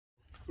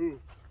Who?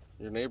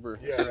 Your neighbor.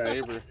 Yeah, It says right.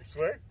 neighbor. You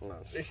swear? No.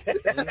 Shit,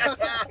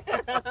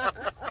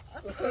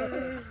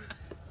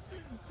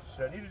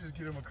 I need to just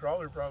get him a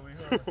crawler probably,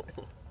 huh? Well,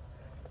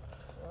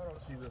 I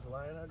don't see this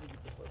line. How'd you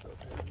get the fuck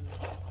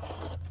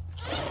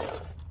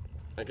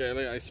up here?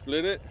 Okay, I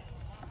split it.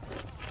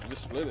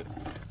 Just split it.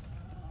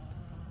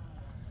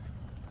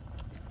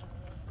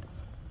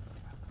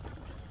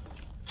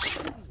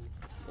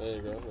 There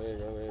you go, there you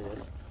go, there you go.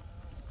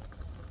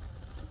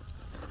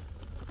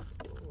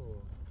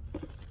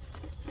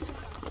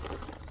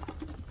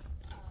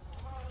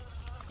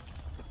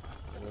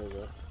 There you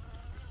go.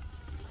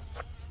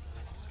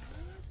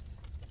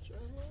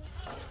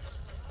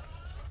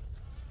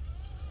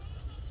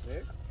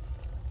 Next.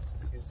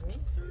 Excuse me,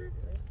 sir.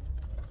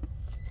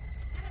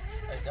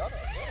 I got it.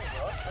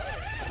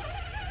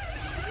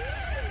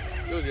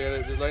 You'll get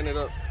it, just line it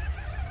up.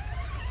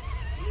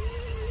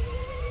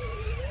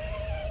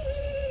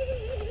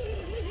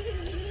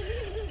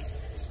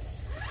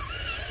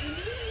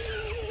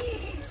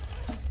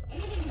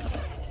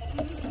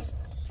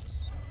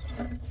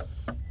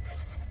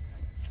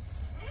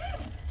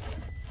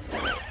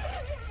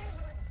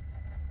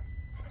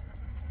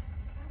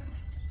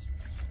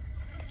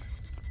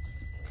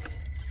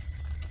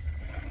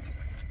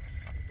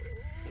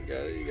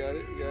 You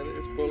got it,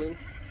 it's pulling.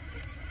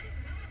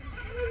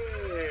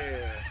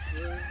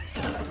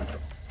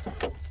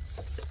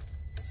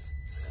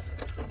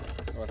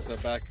 Watch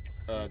that back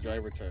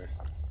driver tire.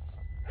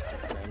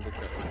 Time to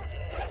cut.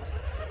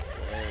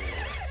 There you go.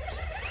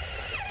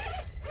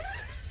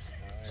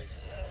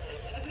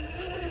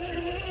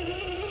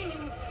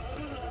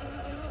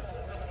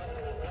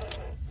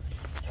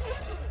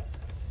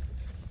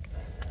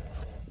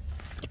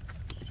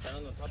 Down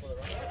on the top of the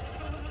rock.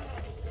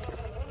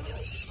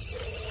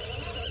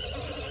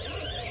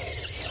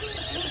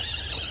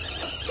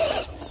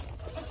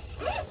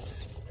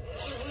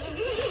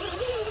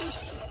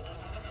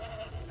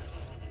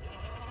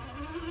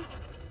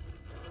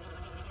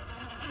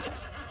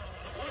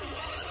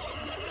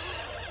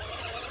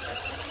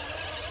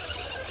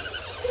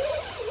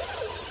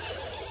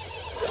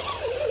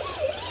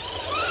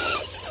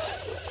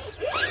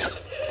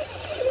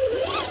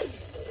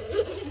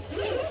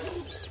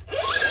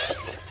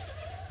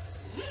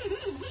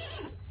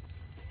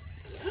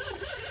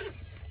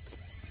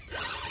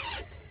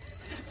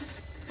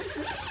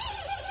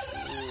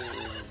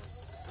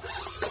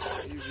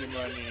 Easy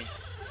money.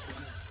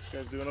 This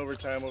guy's doing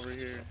overtime over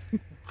here.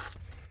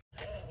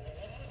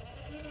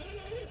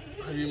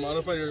 Have you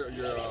modified your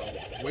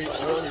weight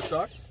oil on your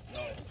shocks?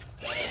 No.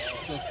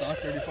 Still stock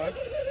 35?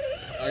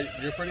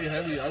 You're pretty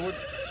heavy. You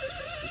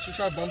should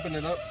try bumping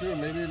it up too,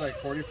 maybe like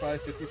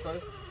 45,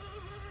 55. Just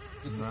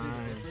to see the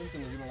difference,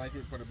 and if you don't like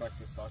it, put it back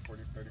to stock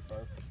 40,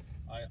 35.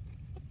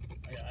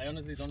 I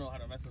honestly don't know how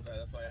to mess with that.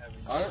 That's why I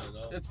haven't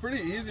done it. It's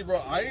pretty easy,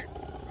 bro.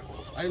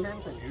 I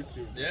learned from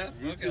YouTube. Yeah?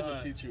 YouTube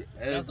will teach you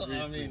everything. That's what,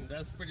 I mean,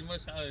 that's pretty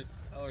much how I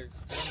started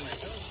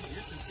myself.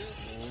 YouTube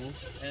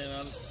too.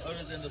 And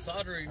other than the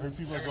soldering, I heard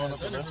people are going up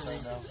the left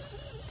right now.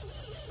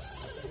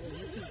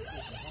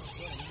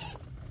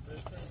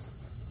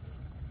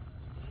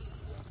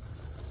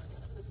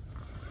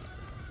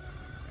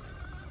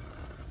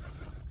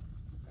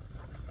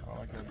 I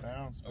like that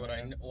bounce. What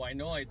I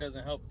know it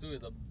doesn't help too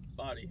is the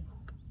body.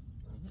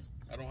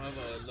 I don't have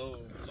a low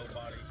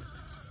body.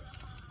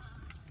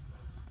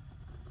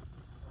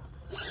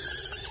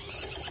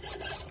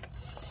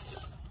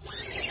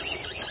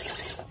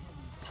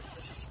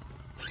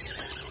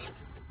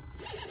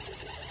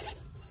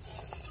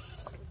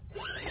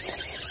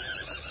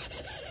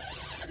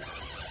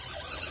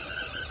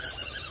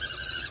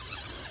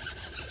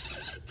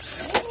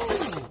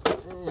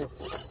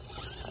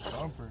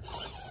 Bumper.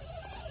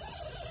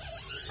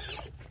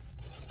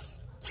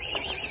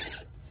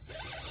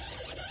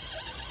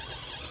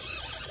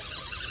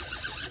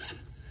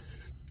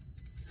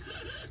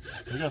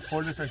 We got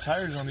 4 different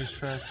tires on these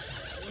trucks.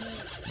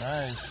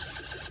 Nice.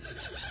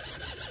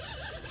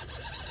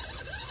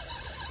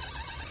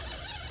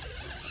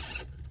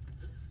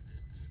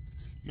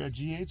 You got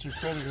G8s or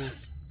Predators?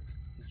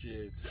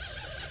 G8.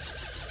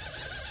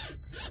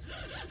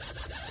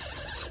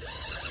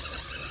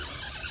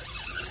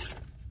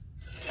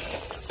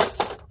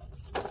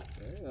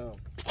 Damn.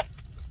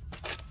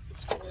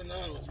 What's going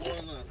on? What's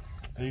going on?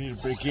 They need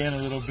to break in a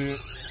little bit.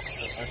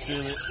 I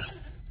feel it.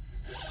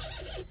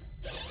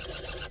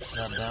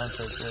 That bounce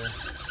right there.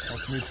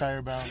 That's new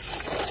tire bounce.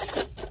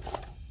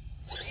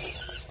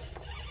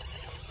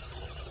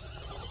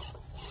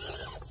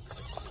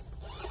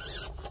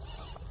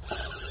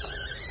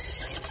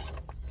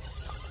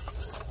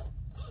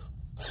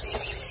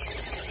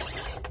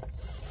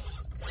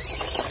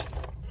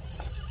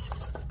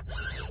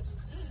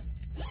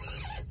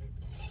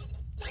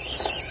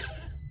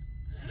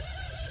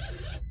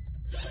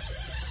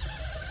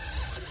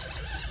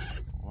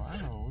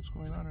 Wow, what's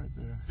going on right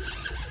there?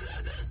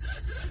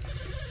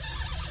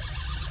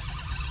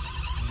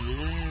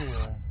 Yeah.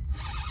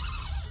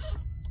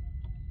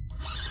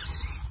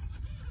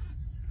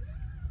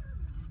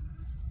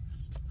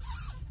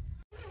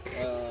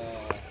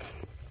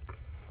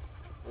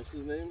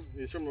 what's his name?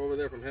 He's from over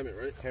there, from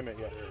Hemet, right? Hemet,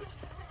 yeah.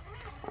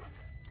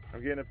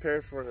 I'm getting a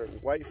pair for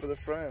white for the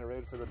front and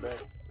red for the back.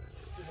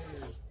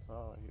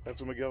 Oh, that's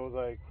when Miguel was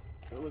like,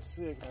 it looks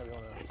sick. I don't know.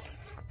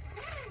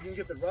 You can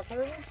get the rough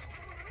ones?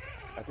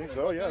 I think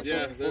so, yeah.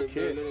 Yeah, full they're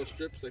kit. little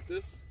strips like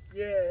this.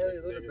 Yeah,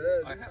 those are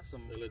bad. I have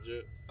some. They're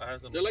legit. I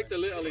have some. They're like the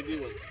lit LED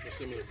ones. They're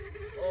similar.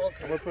 Oh,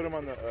 okay. I'm gonna put them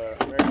on the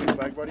American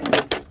flag, buddy.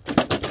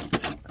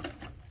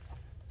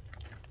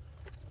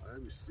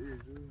 That'd be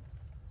sick, dude.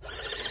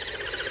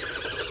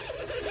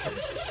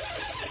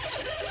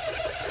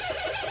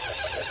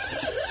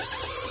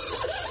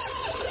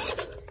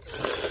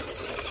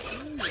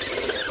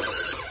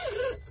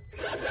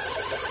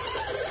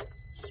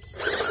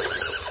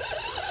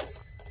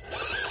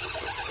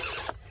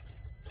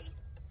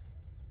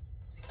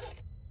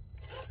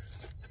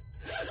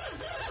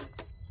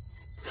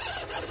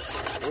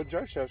 What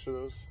drive shafts are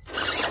those?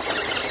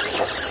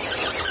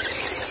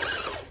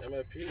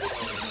 MFP.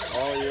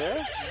 Oh,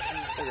 yeah?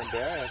 Fucking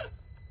bad.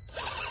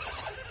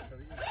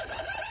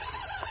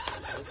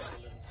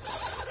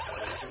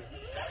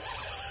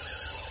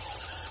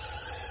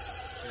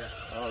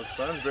 Oh, the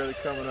sun's barely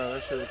coming out.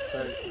 That shit was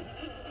tight.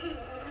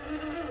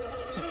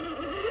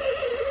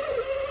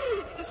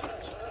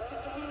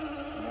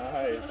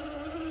 Nice.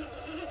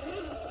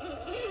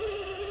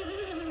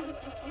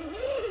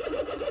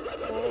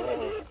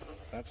 Oh,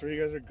 that's where you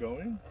guys are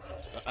going?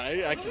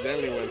 I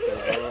accidentally went there,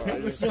 bro.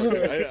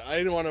 I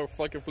didn't want to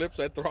fucking flip,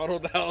 so I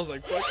throttled down. I was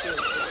like, fuck it.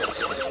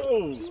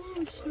 Oh,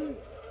 shit.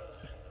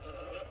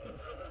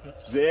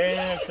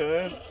 Damn,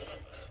 cuz.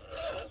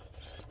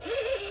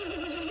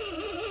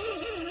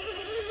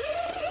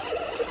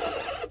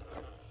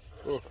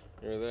 Oh,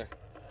 you're there.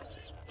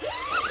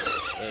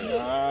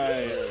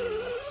 Nice.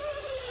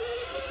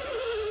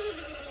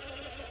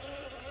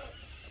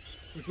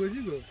 Which way did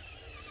you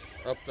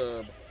go? Up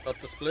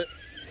the split.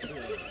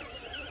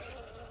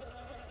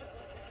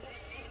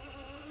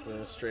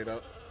 Then straight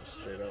up.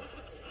 Straight up.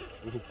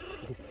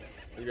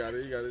 You got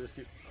it, just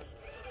keep.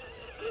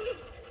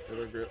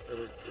 It'll grip,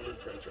 it'll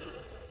catch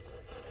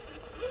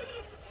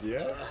you.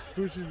 Yeah?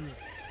 Pushing me.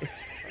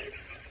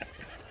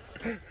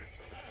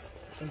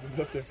 Something's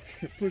up there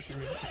pushing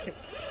me.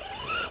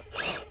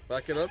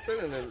 Back it up then,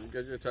 and then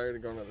get your tire to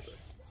go on the other side.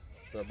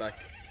 The back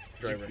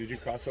driver. Did you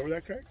cross over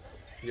that crack?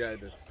 Yeah, I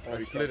did. Oh, I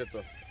you split it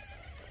though.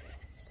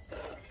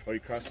 Oh, you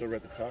crossed over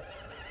at the top?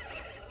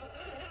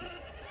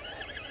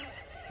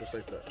 Just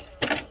like that.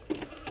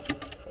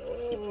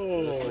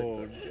 Oh, Just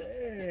like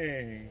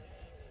dang.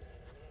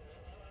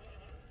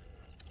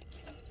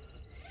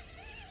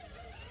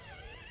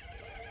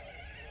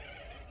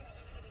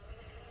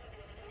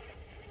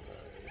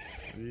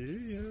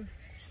 Yeah.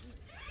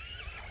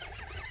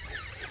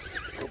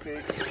 Okay.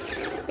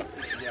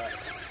 Yeah.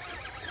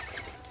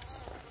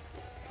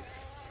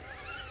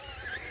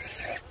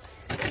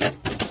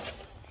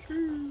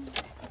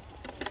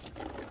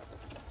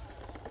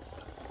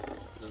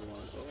 Doesn't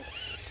want to go.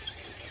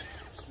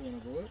 You wanna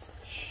go with?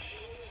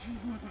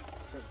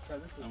 Try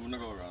this one. I'm gonna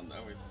go around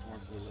that way. It's more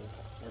to the left,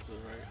 more to the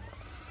right.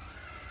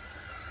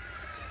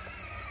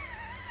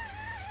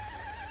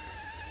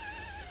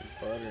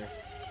 Butter.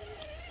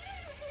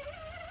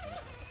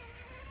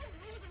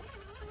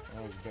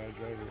 That was a bad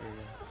driver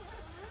area.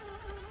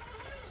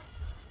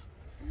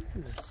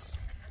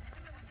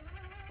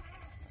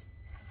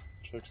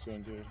 Truck's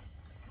doing good.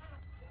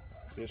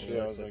 Yesterday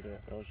Yeah, I was it's like,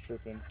 I was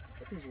tripping.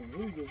 That thing's going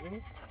really good,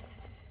 bro.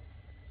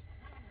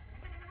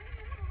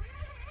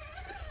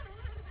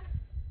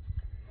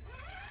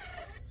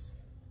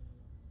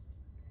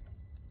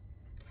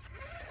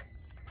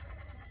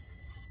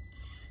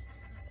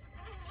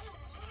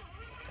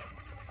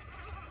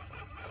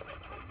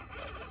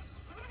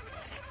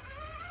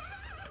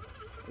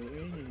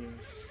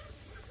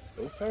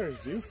 Those tires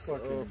do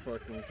fucking. Oh,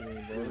 fucking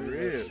clean, bro.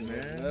 Rip,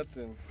 man.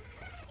 Nothing.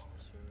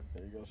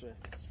 There you go, sir.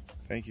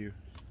 Thank you.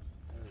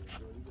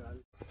 You got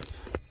it.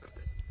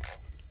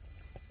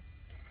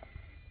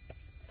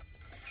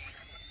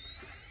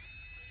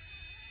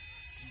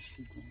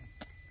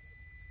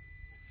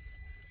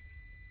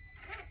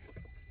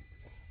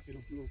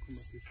 It'll come up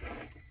this way.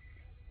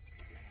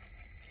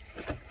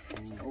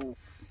 Oh.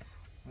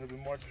 A little bit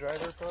more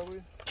driver,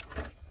 probably.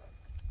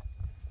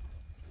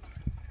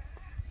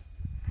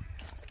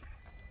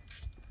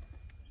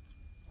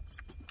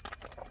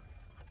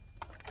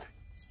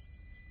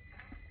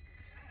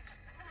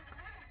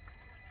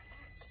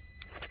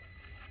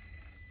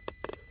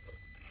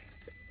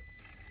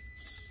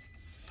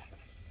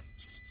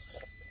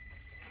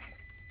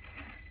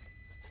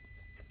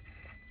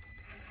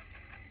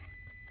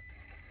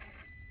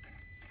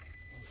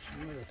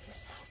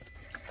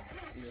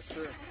 Yes,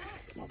 sir.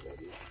 My bad.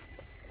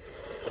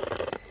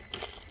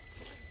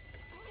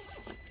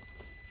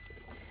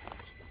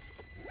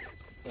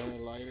 And a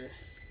lighter.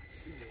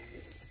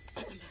 A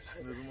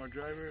little bit more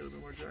driver, a little bit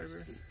more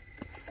driver.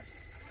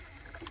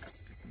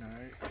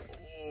 Nice.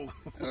 Oh.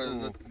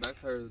 The back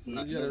tire is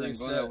not You gotta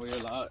doesn't go that way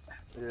a lot.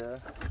 Yeah.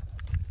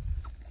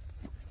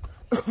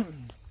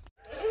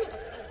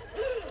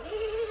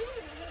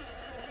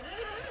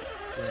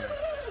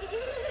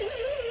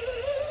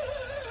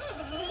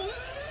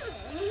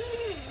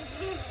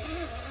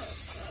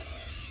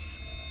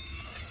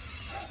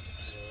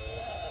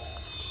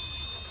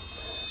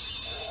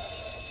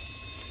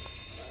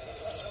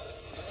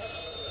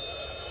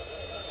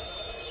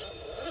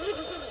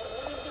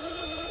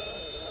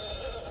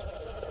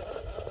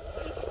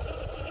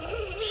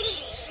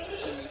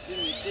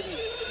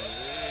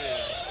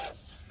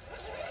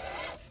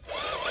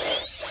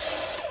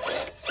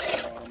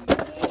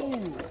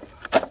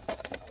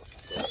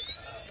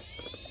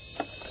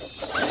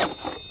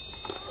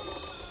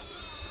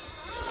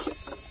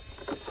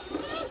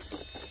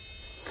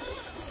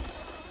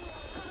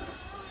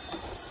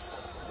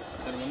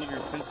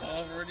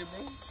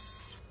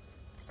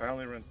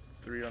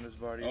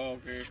 party. Oh,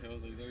 okay. I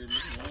was like, oh, you're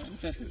missing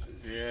one.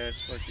 Yeah,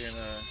 it's fucking,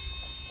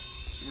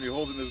 too many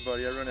holes in this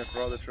body. I run it for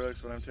all the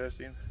trucks when I'm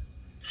testing.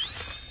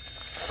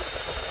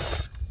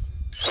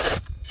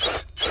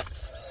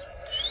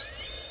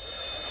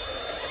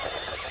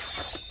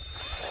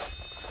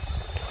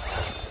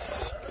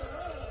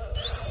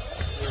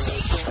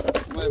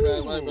 My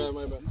bad.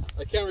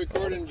 I can't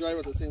record and drive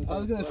at the same time. I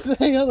was gonna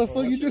say, how the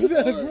fuck you do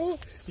that, bro?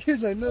 You're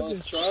like I nothing.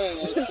 was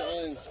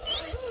trying.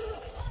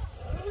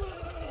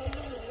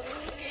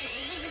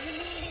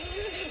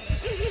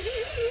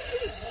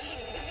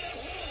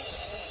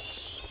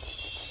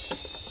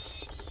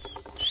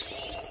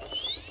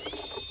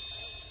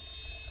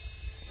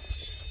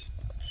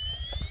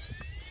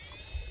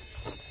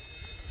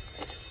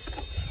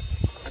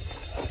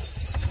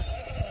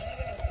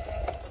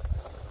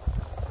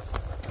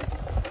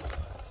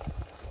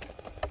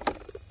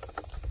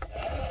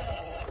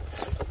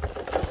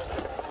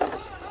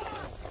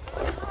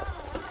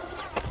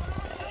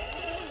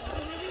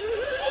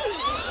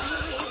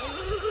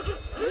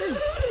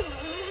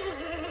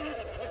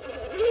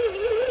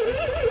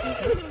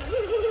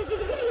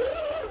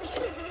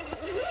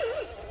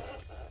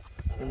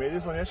 You made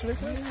this one yesterday,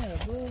 Clint?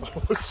 Yeah, bro.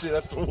 Oh shit,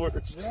 that's the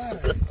worst. Yeah.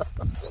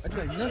 I got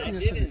I nothing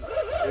didn't.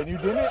 And you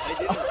didn't? I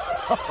didn't.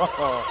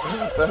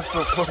 That's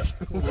the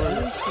fucking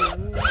worst.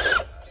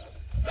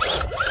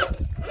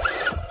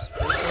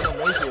 It's gonna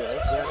make it.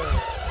 That's bad.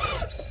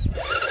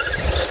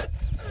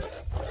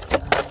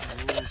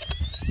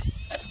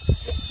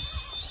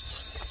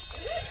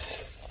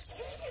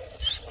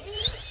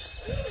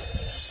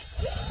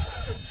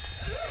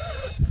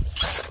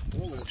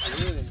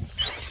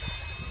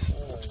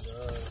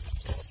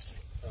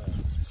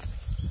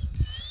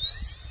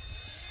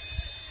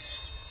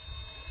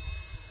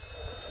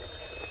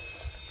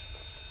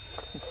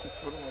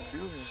 What am I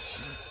doing?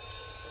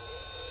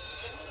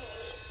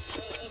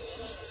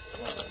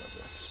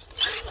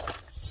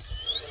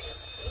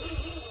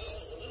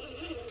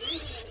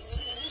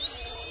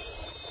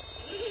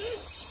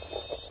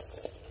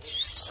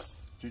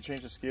 Did you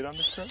change the skid on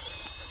this truck?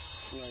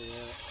 Not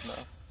yet. No.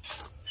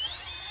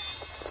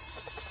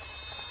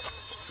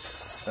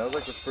 That was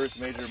like the first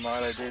major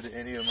mod I did to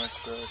any of my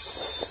stuff.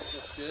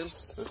 That's good.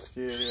 The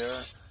skid,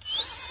 yeah.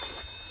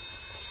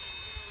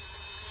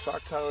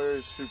 Shock tower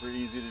is super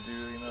easy to do,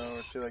 you know,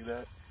 or shit like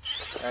that.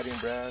 Adding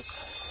brass.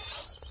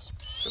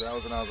 So that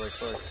was when I was like,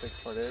 fuck, take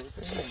apart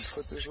everything and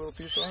put this little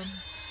piece on.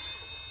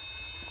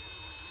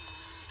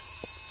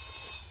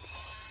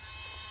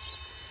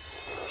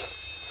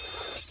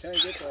 Can't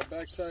get that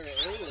back tire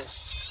over.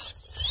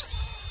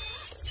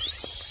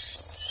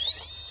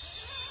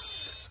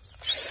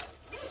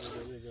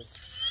 There you go.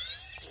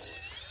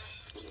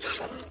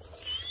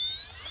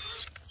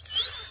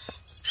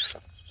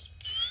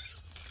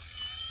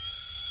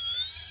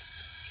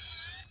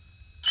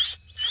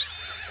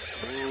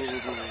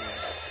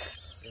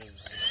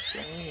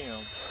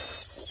 Damn.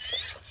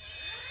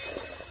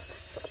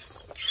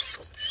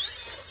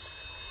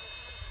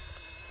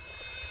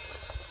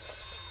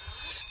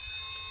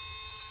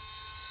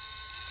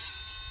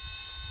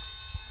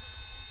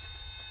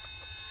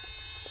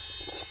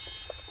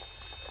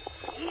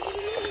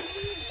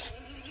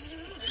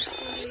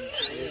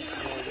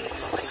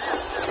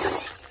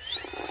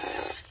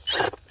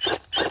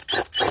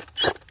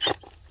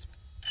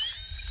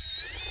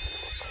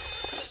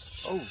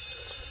 Oh, let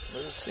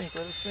it sink,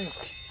 let it sink.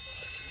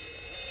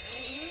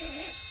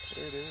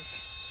 There it is.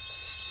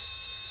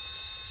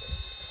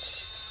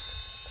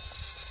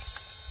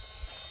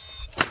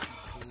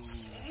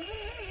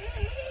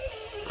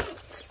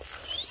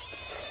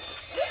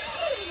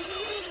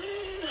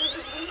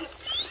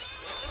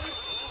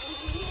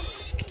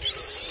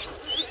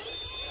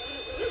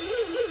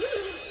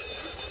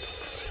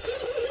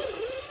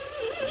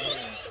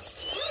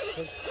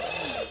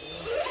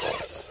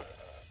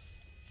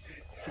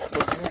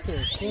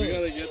 We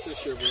gotta get this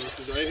shit, bro,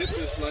 because I hit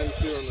this line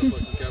too on the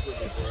fucking capper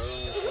before. I don't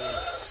understand.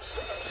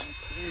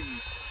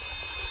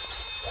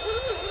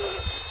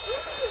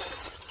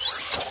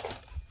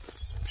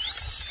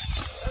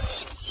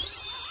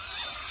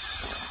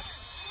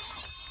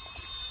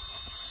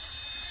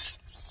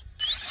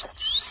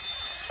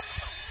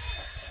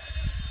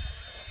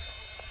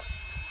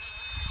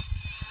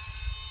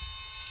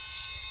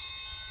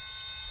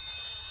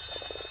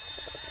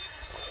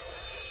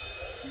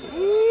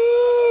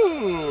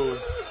 Ooh!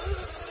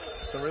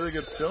 Some really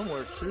good film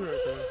work too right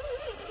there.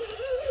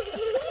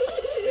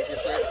 Thank you,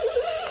 sir.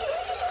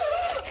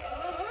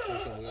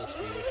 There's some less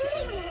for you.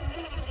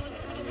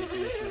 I'm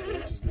making this shit,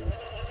 which is good.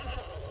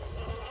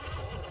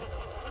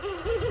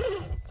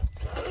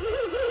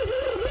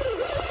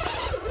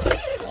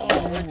 Ooh,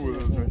 that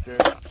was right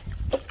there.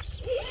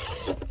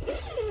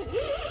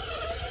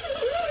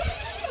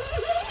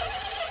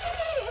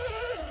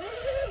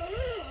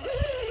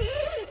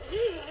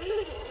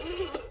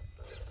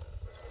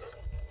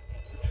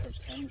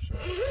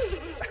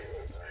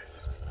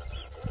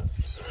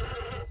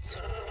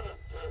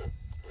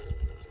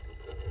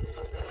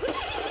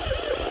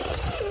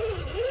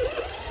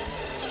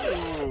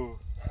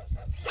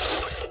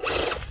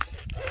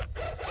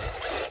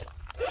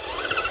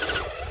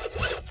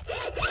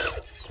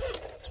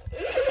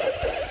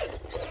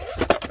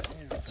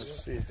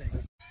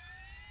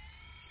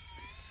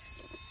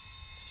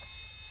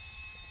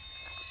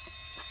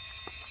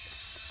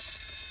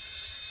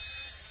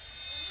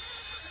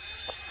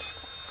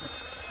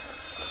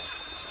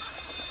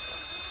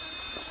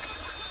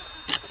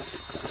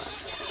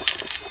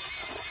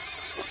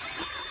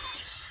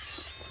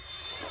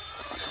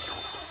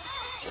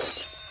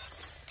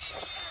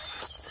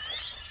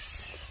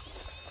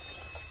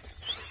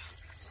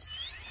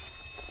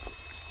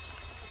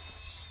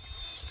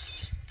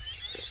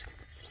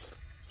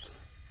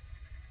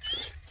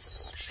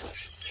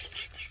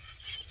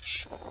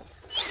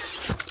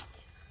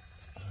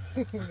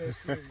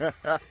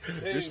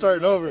 You're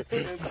starting over.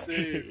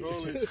 Insane.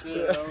 Holy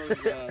shit. That was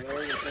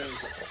intense.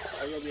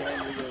 I go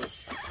behind you guys.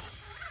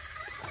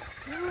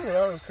 Ooh,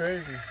 that was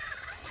crazy.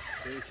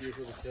 Thank you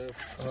for the tip.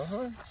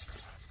 Uh-huh.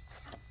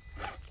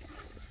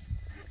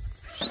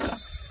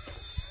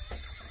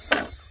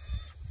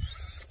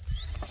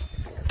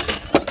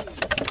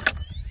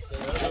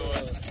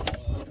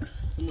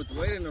 Too much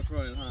weight in the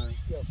front, huh?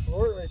 You got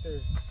floor right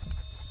there.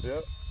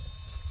 Yep.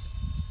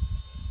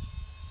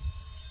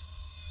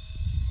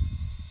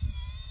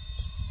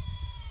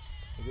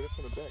 Get it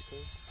from the back,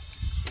 cuz.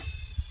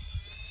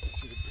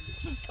 See the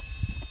bridge.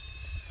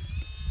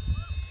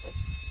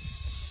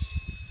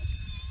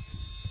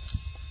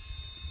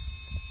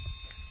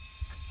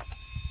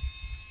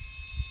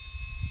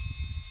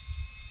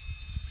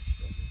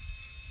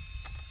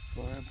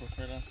 Go ahead, push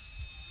right on.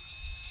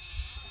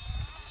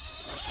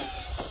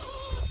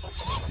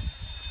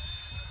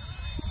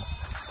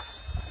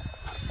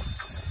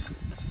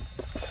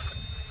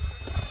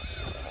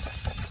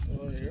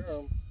 Oh, I hear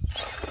him.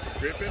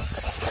 Gripping?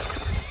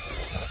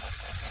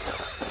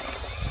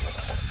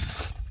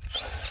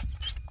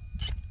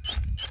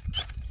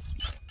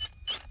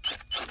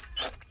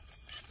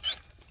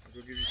 I'll go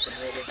give you some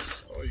rubber.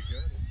 Oh, you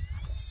got it.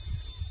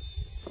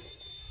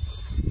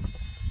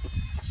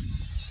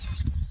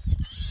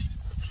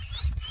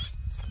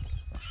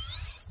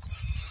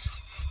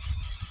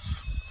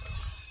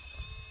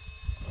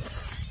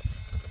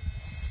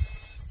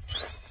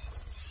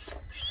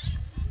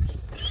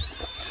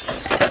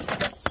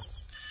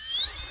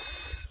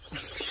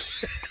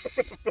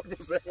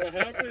 What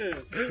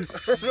happened?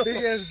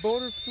 Big ass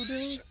boulder flew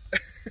down.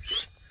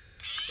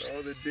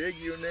 Oh, the dig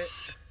unit.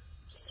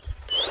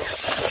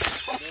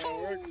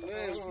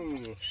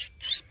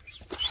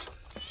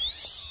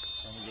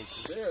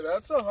 Yeah,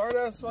 that's a hard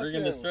ass fucking. Rig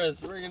in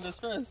distress. Rig in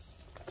distress.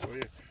 Oh,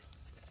 yeah.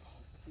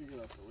 You get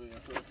out the way.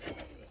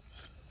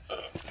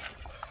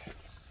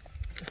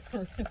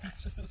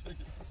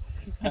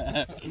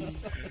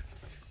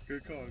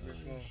 Good call, good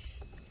call.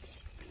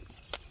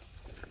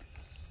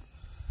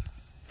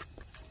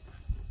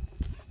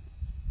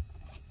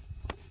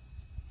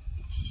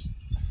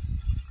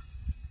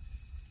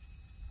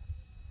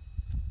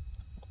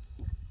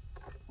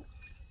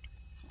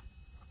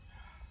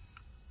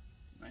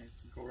 Nice.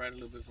 Go right a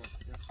little bit more.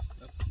 Yeah,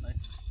 that's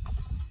nice.